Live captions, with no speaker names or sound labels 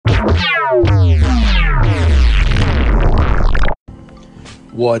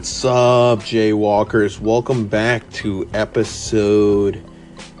What's up, Jaywalkers? Welcome back to episode...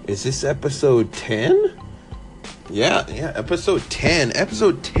 Is this episode 10? Yeah, episode 10.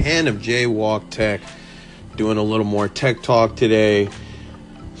 Episode 10 of Jaywalk Tech. Doing a little more tech talk today.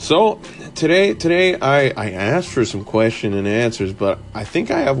 So, today I asked for some question and answers, but I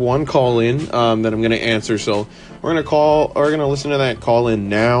think I have one call in that I'm going to answer. So, we're going to listen to that call in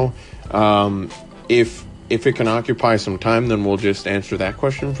now. If it can occupy some time, then we'll just answer that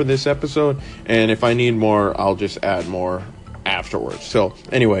question for this episode. And if I need more, I'll just add more afterwards. So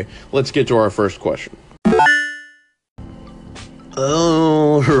anyway, let's get to our first question.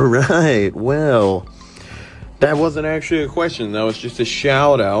 All right. Well, that wasn't actually a question. That was just a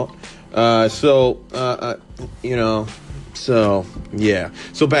shout out. So back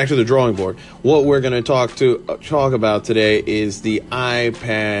to the drawing board. What we're going to talk about today is the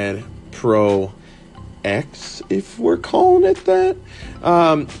iPad Pro X, if we're calling it that.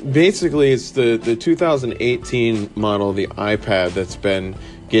 Basically, it's the 2018 model of the iPad that's been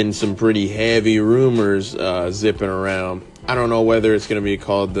getting some pretty heavy rumors zipping around. I don't know whether it's going to be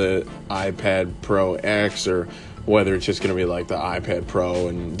called the iPad Pro X or whether it's just going to be like the iPad Pro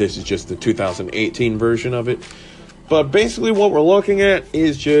and this is just the 2018 version of it. But basically what we're looking at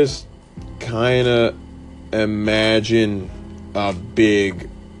is just kind of imagine a big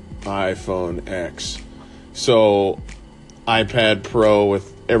iPhone X. So iPad Pro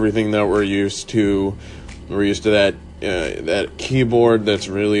with everything that we're used to. We're used to that keyboard that's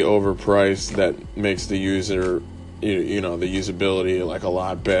really overpriced that makes the user, the usability like a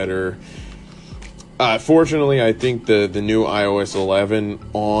lot better. Fortunately, I think the new iOS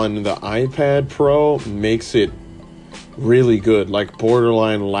 11 on the iPad Pro makes it really good, like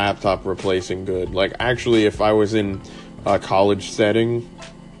borderline laptop replacing good. Like actually, if I was in a college setting,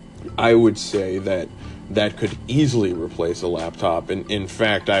 I would say that could easily replace a laptop. And in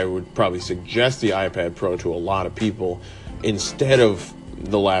fact, I would probably suggest the iPad Pro to a lot of people instead of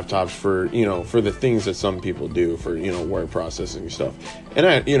the laptops for the things that some people do for, word processing stuff. And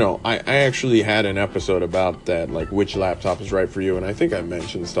I actually had an episode about that, like which laptop is right for you. And I think I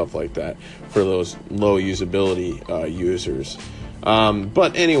mentioned stuff like that for those low usability users.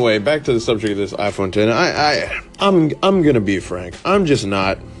 But anyway, back to the subject of this iPhone 10. I'm going to be frank. I'm just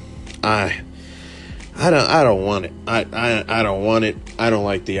not, I don't want it. I don't want it. I don't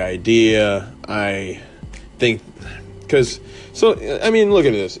like the idea. I think look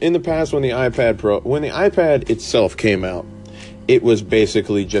at this. In the past, when the iPad itself came out, it was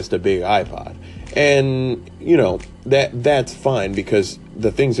basically just a big iPod. And, that's fine because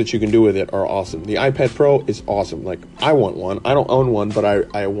the things that you can do with it are awesome. The iPad Pro is awesome. Like, I want one. I don't own one, but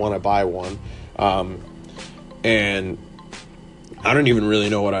I want to buy one. And I don't even really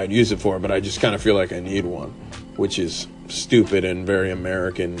know what I'd use it for, but I just kind of feel like I need one, which is stupid and very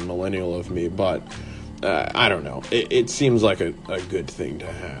American millennial of me, but I don't know. It seems like a good thing to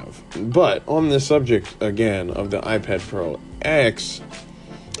have. But on the subject, again, of the iPad Pro X,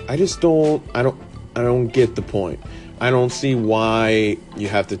 I don't get the point. I don't see why you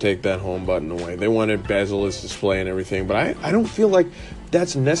have to take that home button away. They wanted bezel-less display and everything, but I don't feel like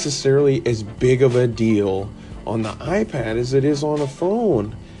that's necessarily as big of a deal on the iPad as it is on a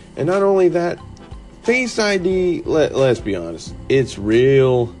phone. And not only that, Face ID, let's be honest, it's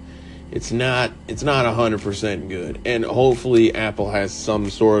real. It's not 100% good. And hopefully Apple has some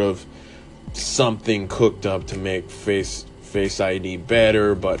sort of something cooked up to make Face ID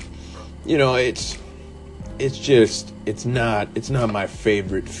better, but it's not my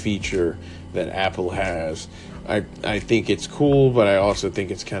favorite feature that Apple has. I think it's cool, but I also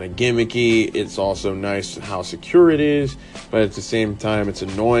think it's kind of gimmicky. It's also nice how secure it is, but at the same time, it's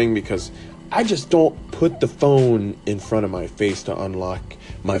annoying because I just don't put the phone in front of my face to unlock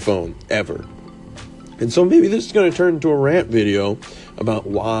my phone, ever. And so maybe this is going to turn into a rant video about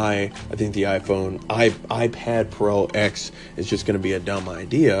why I think the iPad Pro X is just going to be a dumb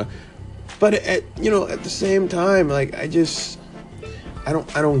idea. But at the same time, like, I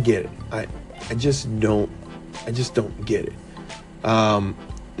don't get it. I just don't get it.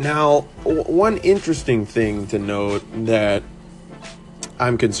 Now, one interesting thing to note that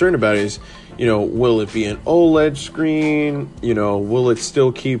I'm concerned about is, will it be an OLED screen? Will it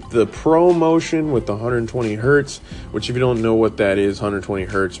still keep the Pro Motion with the 120 hertz? Which, if you don't know what that is, 120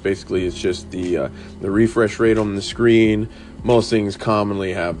 hertz basically is just the refresh rate on the screen. Most things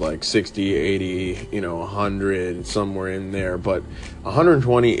commonly have like 60, 80, 100, somewhere in there. But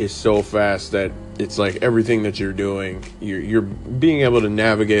 120 is so fast that it's like everything that you're doing, you're being able to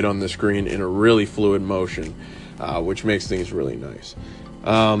navigate on the screen in a really fluid motion, which makes things really nice.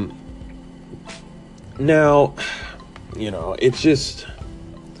 Now, it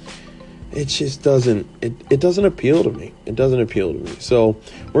doesn't appeal to me. It doesn't appeal to me. So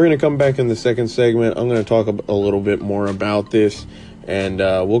we're going to come back in the second segment. I'm going to talk a little bit more about this, and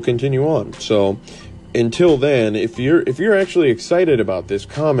we'll continue on. So until then, if you're actually excited about this,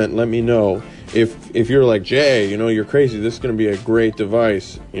 comment, let me know. If you're like, Jay, you're crazy, this is going to be a great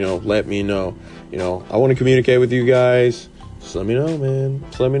device, let me know. I want to communicate with you guys. Just let me know, man.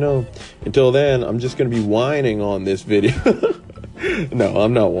 Just let me know. Until then, I'm just going to be whining on this video. No,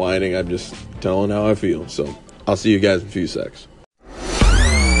 I'm not whining. I'm just telling how I feel. So I'll see you guys in a few secs.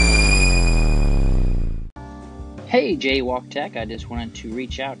 Hey, Jaywalk Tech. I just wanted to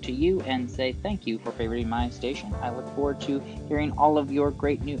reach out to you and say thank you for favoriting my station. I look forward to hearing all of your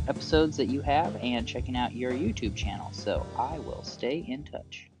great new episodes that you have and checking out your YouTube channel. So I will stay in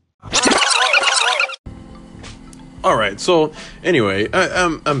touch. All right. So anyway,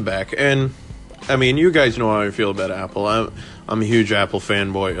 I'm back, and I mean, you guys know how I feel about Apple. I'm a huge Apple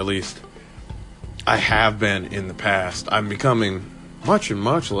fanboy. At least I have been in the past. I'm becoming much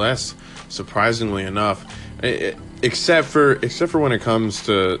less, surprisingly enough. Except for when it comes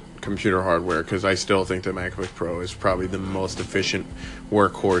to computer hardware, because I still think the MacBook Pro is probably the most efficient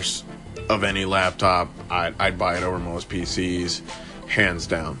workhorse of any laptop. I'd buy it over most PCs, hands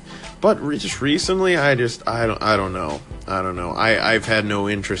down. But just recently, I don't know. I've had no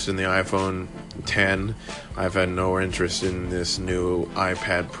interest in the iPhone 10. I've had no interest in this new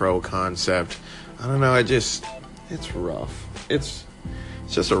iPad Pro concept. I don't know. It's rough. It's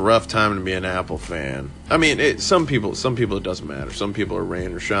just a rough time to be an Apple fan. I mean, some people it doesn't matter. Some people are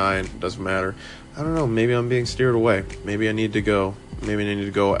rain or shine. It doesn't matter. I don't know. Maybe I'm being steered away. Maybe I need to go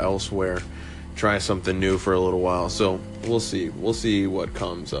elsewhere. Try something new for a little while. So we'll see. We'll see what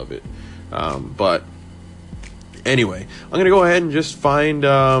comes of it. But anyway, I'm gonna go ahead and just find.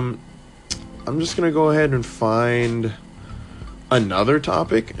 I'm just gonna go ahead and find another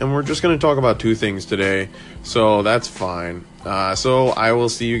topic, and we're just gonna talk about two things today. So that's fine. So I will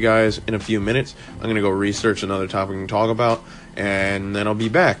see you guys in a few minutes. I'm gonna go research another topic to talk about, and then I'll be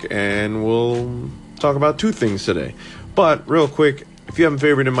back, and we'll talk about two things today. But real quick, if you haven't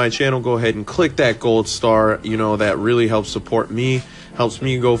favorited my channel, go ahead and click that gold star. That really helps support me, helps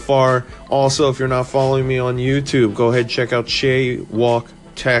me go far. Also, if you're not following me on YouTube, go ahead and check out Jaywalk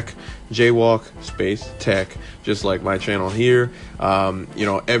Tech, Jaywalk space Tech, just like my channel here.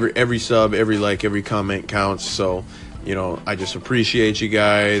 Every sub, every like, every comment counts. So, I just appreciate you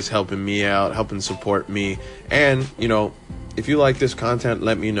guys helping me out, helping support me. And, if you like this content,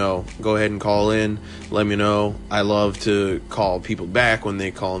 let me know. Go ahead and call in. Let me know. I love to call people back when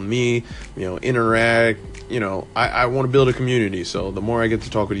they call me, interact. I want to build a community. So the more I get to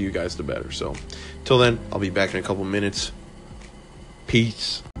talk with you guys, the better. So till then, I'll be back in a couple minutes.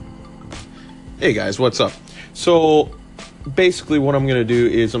 Peace. Hey guys, what's up? So basically what I'm going to do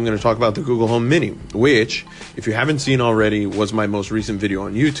is I'm going to talk about the Google Home Mini, which, if you haven't seen already, was my most recent video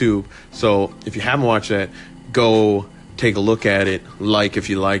on YouTube. So if you haven't watched that, go take a look at it, like if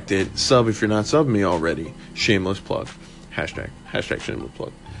you liked it, sub if you're not subbing me already. Shameless plug. Hashtag shameless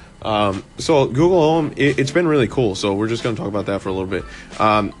plug. So Google Home, it's been really cool. So we're just going to talk about that for a little bit.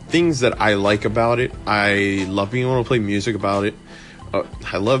 Things that I like about it. I love being able to play music about it.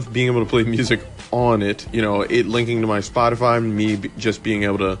 I love being able to play music on it. It linking to my Spotify, just being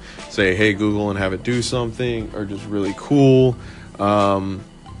able to say, hey Google, and have it do something, are just really cool.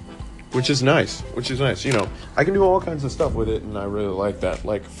 Which is nice. I can do all kinds of stuff with it, and I really like that.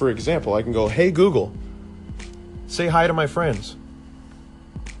 Like, for example, I can go, hey Google, say hi to my friends.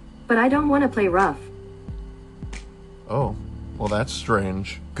 But I don't want to play rough. Oh, well, that's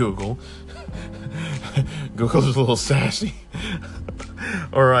strange, Google. Google's a little sassy.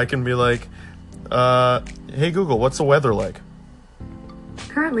 Or I can be like, hey Google, what's the weather like?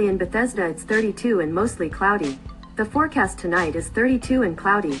 Currently in Bethesda it's 32 and mostly cloudy. The forecast tonight is 32 and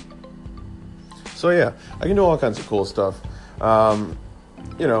cloudy. So yeah, I can do all kinds of cool stuff.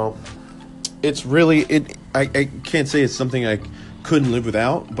 It's really, I can't say it's something I couldn't live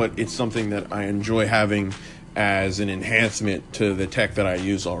without, but it's something that I enjoy having as an enhancement to the tech that I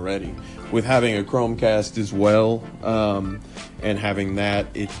use already. With having a Chromecast as well, and having that,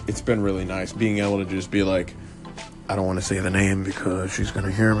 it's been really nice being able to just be like, I don't want to say the name because she's going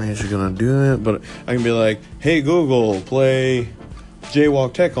to hear me and she's going to do it, but I can be like, hey Google, play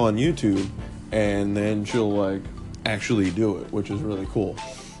Jaywalk Tech on YouTube, and then she'll like actually do it, which is really cool.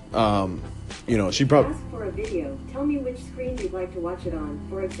 She probably ask for a video. Tell me which screen you'd like to watch it on.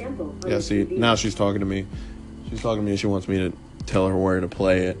 For example, on yeah, see, TV. Now she's talking to me. She's talking to me. She wants me to tell her where to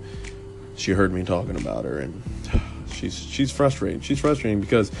play it. She heard me talking about her, and she's frustrating. She's frustrating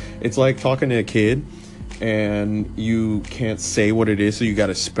because it's like talking to a kid, and you can't say what it is, so you got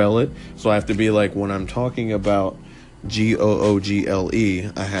to spell it. So I have to be like, when I'm talking about Google,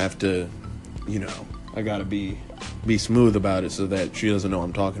 I have to, I got to be smooth about it so that she doesn't know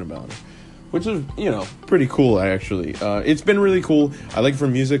I'm talking about it, which is, pretty cool, actually. It's been really cool. I like it for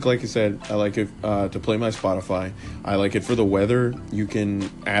music, like I said. I like it to play my Spotify. I like it for the weather. You can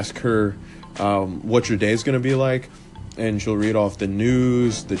ask her what your day is going to be like, and she'll read off the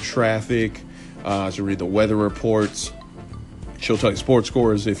news, the traffic. She'll read the weather reports. She'll tell you sports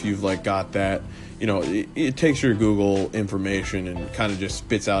scores if you've got that. It takes your Google information and kind of just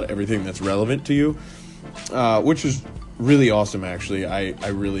spits out everything that's relevant to you, which is really awesome, actually. I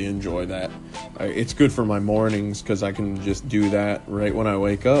really enjoy that. It's good for my mornings because I can just do that right when I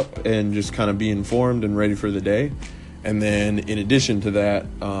wake up and just kind of be informed and ready for the day. And then in addition to that,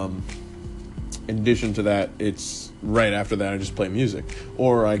 it's right after that I just play music.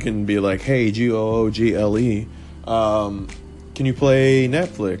 Or I can be like, hey, Google, can you play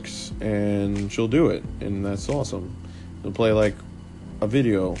Netflix? And she'll do it, and that's awesome. She'll play a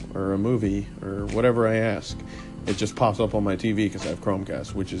video or a movie or whatever I ask. It just pops up on my TV because I have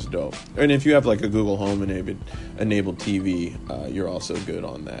Chromecast, which is dope. And if you have a Google Home enabled TV, you're also good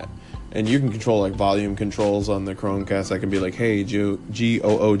on that. And you can control volume controls on the Chromecast. I can be like, hey, Google,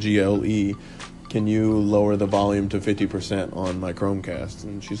 can you lower the volume to 50% on my Chromecast?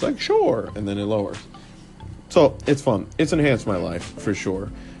 And she's like, sure. And then it lowers. So it's fun. It's enhanced my life for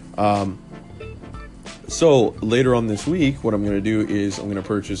sure. So later on this week, what I'm going to do is I'm going to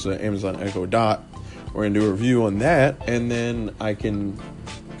purchase an Amazon Echo Dot. We're going to do a review on that, and then I can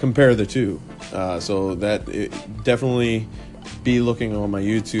compare the two. So that definitely be looking on my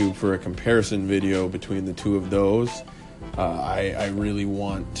YouTube for a comparison video between the two of those. I really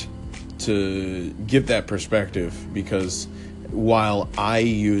want to give that perspective because while I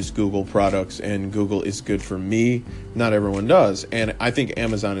use Google products and Google is good for me, not everyone does. And I think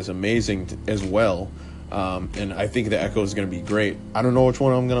Amazon is amazing as well. And I think the Echo is going to be great. I don't know which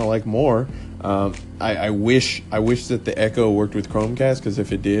one I'm going to like more. I wish that the Echo worked with Chromecast, because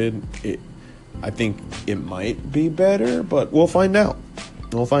if it did, I think it might be better, but we'll find out.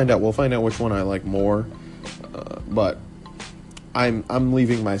 We'll find out which one I like more. But I'm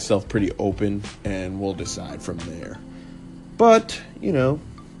leaving myself pretty open, and we'll decide from there. But,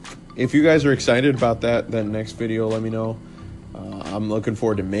 if you guys are excited about that next video, let me know. I'm looking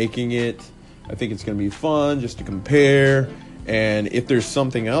forward to making it. I think it's going to be fun just to compare. And if there's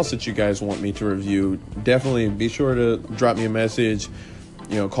something else that you guys want me to review, definitely be sure to drop me a message,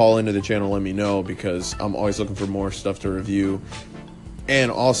 call into the channel, let me know, because I'm always looking for more stuff to review.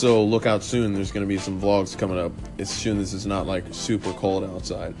 And also look out soon. There's going to be some vlogs coming up as soon as it's not super cold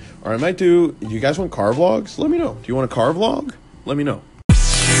outside. Or I might do you guys want car vlogs? Let me know. Do you want a car vlog? Let me know.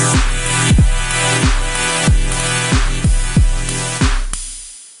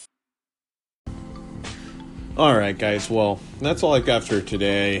 Alright guys, well, that's all I got for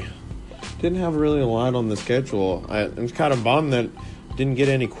today. Didn't have really a lot on the schedule. I'm kind of bummed that didn't get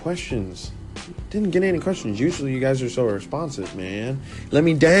any questions. Usually you guys are so responsive, man. Let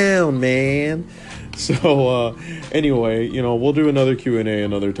me down, man. So anyway, we'll do another Q&A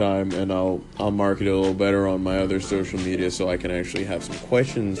another time, and I'll market it a little better on my other social media so I can actually have some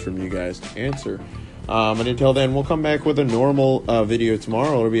questions from you guys to answer. And until then, we'll come back with a normal video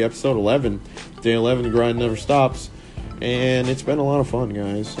tomorrow. It'll be episode 11. Day 11, the grind never stops. And it's been a lot of fun,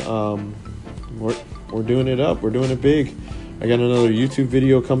 guys. We're doing it up. We're doing it big. I got another YouTube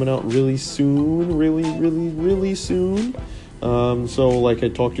video coming out really soon. Really soon. So like I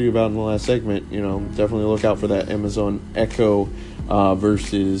talked to you about in the last segment, definitely look out for that Amazon Echo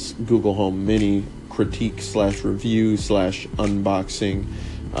versus Google Home Mini critique / review / unboxing.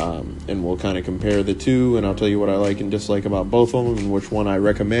 And we'll kind of compare the two, and I'll tell you what I like and dislike about both of them and which one I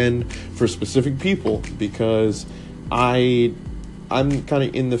recommend for specific people, because I'm kind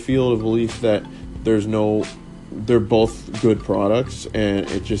of in the field of belief that they're both good products, and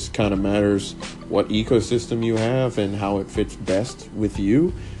it just kind of matters what ecosystem you have and how it fits best with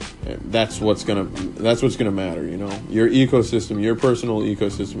you. That's what's gonna matter. Your ecosystem, your personal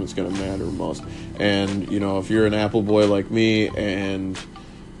ecosystem is gonna matter most. And if you're an Apple boy like me and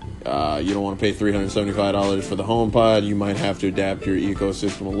you don't want to pay $375 for the HomePod, you might have to adapt your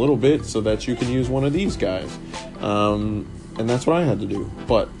ecosystem a little bit so that you can use one of these guys. And that's what I had to do.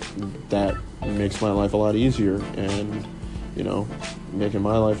 But that makes my life a lot easier. And, making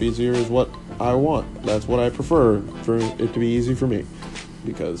my life easier is what I want. That's what I prefer, for it to be easy for me.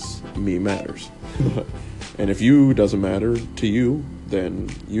 Because me matters. And if you doesn't matter to you, then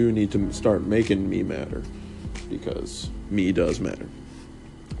you need to start making me matter. Because me does matter.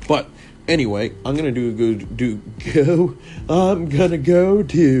 But Anyway, I'm gonna I'm gonna go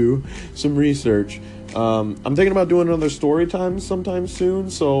do some research. I'm thinking about doing another story time sometime soon.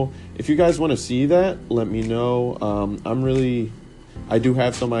 So if you guys want to see that, let me know. I do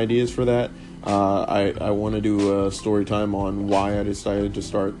have some ideas for that. I want to do a story time on why I decided to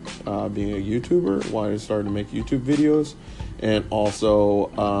start being a YouTuber, why I started to make YouTube videos, and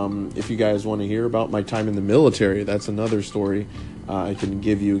also if you guys want to hear about my time in the military, that's another story I can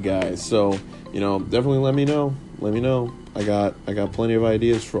give you guys. So definitely let me know. I got plenty of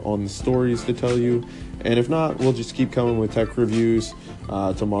ideas on the stories to tell you, and if not, we'll just keep coming with tech reviews.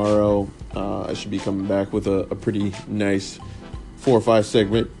 Tomorrow I should be coming back with a pretty nice 4 or 5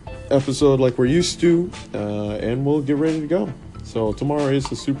 segment episode like we're used to, and we'll get ready to go. So tomorrow is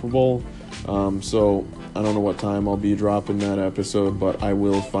the Super Bowl, so I don't know what time I'll be dropping that episode, but I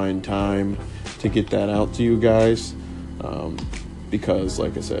will find time to get that out to you guys, because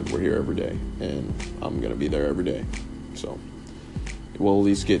like I said, we're here every day, and I'm gonna be there every day. So we'll at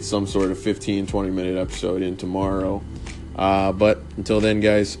least get some sort of 15-20 minute episode in tomorrow, but until then,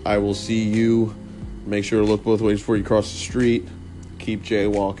 guys, I will see you. Make sure to look both ways before you cross the street. Keep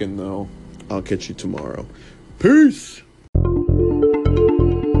jaywalking, though. I'll catch you tomorrow. Peace!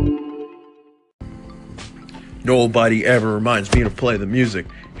 Nobody ever reminds me to play the music.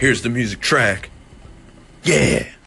 Here's the music track. Yeah!